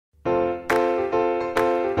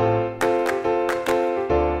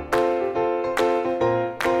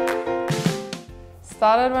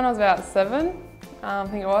Started when I was about 7, I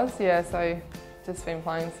think it was, yeah, so just been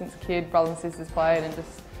playing since a kid. Brothers and sisters played and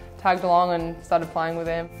just tagged along and started playing with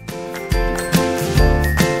them.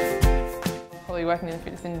 Probably working in the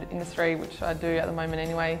fitness industry, which I do at the moment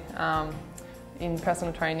anyway, in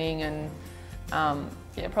personal training and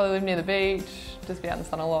yeah, probably live near the beach, just be out in the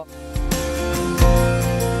sun a lot.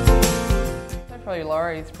 Probably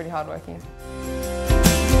Laurie is pretty hardworking.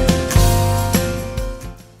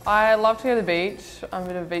 I love to go to the beach. I'm a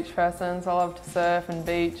bit of a beach person, so I love to surf and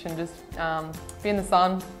beach and just be in the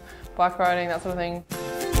sun, bike riding, that sort of thing.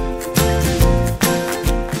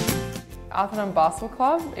 Atherton Basketball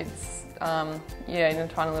Club, it's yeah, in a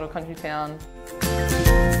tiny little country town.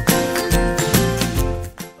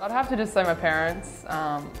 I'd have to just say my parents.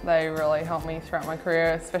 They really helped me throughout my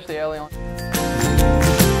career, especially early on.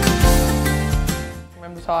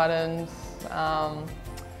 Remember Titans,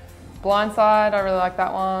 Blindside, I really like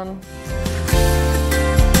that one.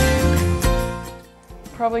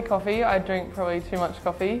 Probably coffee, I drink probably too much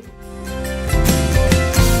coffee.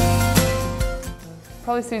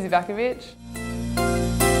 Probably Susie Bakovic.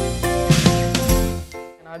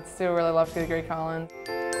 And I'd still really love to go to Greek Island.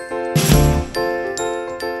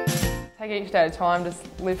 Take each day at a time, just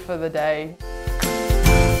live for the day.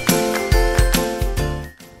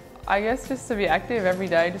 I guess just to be active every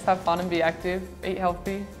day, just have fun and be active, eat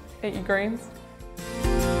healthy, eat your greens.